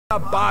The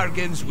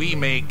bargains we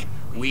make,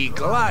 we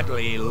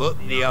gladly look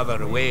the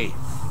other way.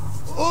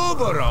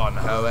 Oberon,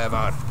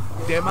 however,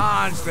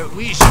 demands that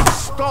we should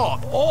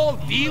stop all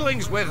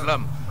dealings with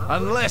them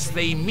unless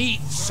they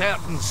meet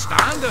certain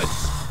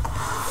standards.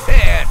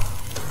 Fair.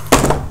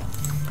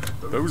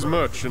 Those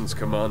merchants,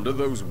 Commander,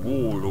 those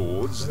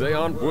warlords, they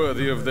aren't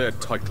worthy of their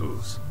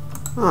titles.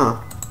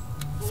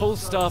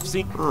 Falstaff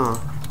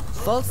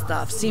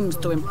seems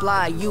to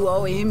imply you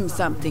owe him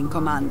something,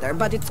 Commander,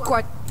 but it's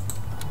quite...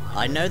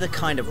 I know the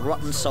kind of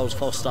rotten souls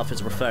Falstaff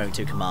is referring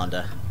to,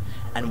 Commander.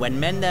 And when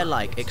men their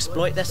like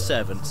exploit their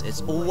servants, it's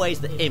always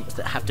the imps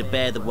that have to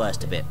bear the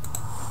worst of it.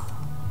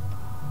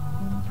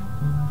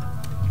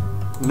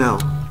 No.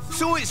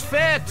 So it's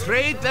fair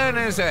trade then,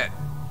 is it?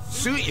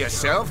 Suit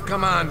yourself,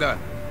 Commander.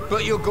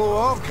 But you'll go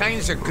all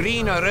kinds of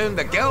green around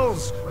the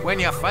gills when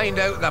you find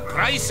out the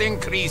price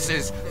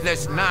increases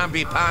this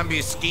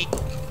namby-pamby skeet.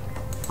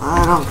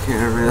 I don't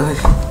care, really.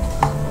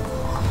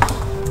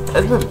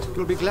 Edmund.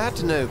 You'll be glad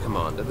to know,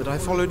 Commander, that I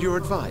followed your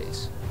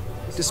advice.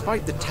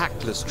 Despite the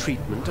tactless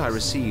treatment I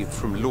received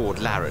from Lord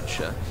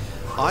Larridshire,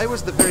 I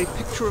was the very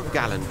picture of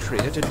gallantry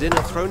at a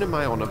dinner thrown in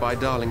my honor by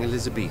darling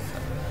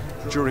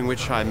Elizabetha, during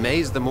which I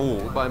amazed them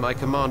all by my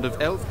command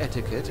of elf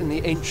etiquette in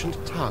the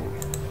ancient tongue.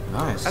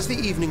 Nice. As the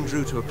evening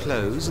drew to a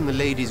close and the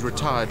ladies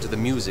retired to the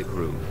music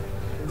room,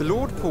 the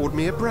Lord poured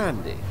me a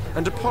brandy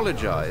and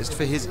apologized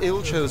for his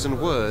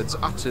ill-chosen words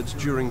uttered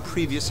during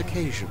previous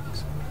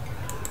occasions.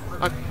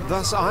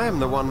 Thus I am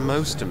the one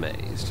most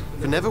amazed,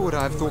 for never would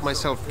I have thought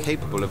myself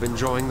capable of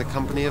enjoying the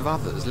company of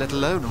others, let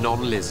alone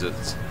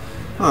non-lizards.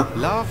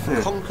 Love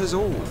conquers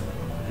all,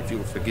 if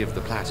you'll forgive the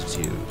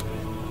platitude.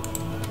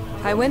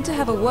 I went to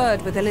have a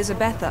word with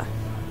Elizabetha,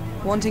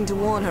 wanting to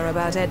warn her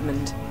about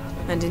Edmund,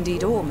 and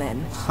indeed all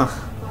men.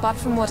 But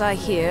from what I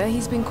hear,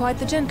 he's been quite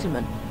the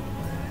gentleman.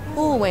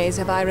 Always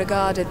have I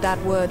regarded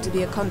that word to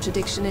be a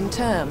contradiction in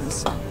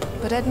terms,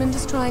 but Edmund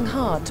is trying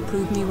hard to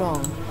prove me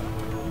wrong.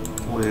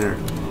 Weird.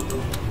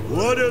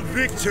 What a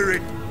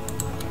victory!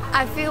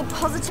 I feel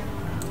positive.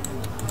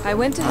 I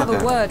went to have a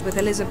word with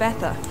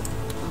Elizabetha.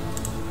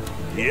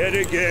 Yet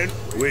again,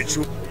 which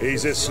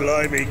he's a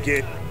slimy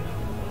git.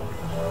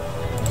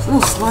 It's a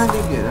little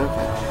slimy kid,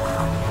 okay.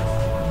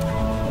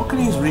 What can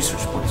I use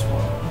research points for?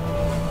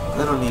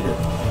 I don't need it,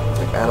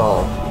 like, at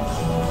all.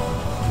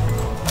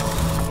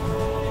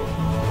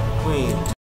 Queen.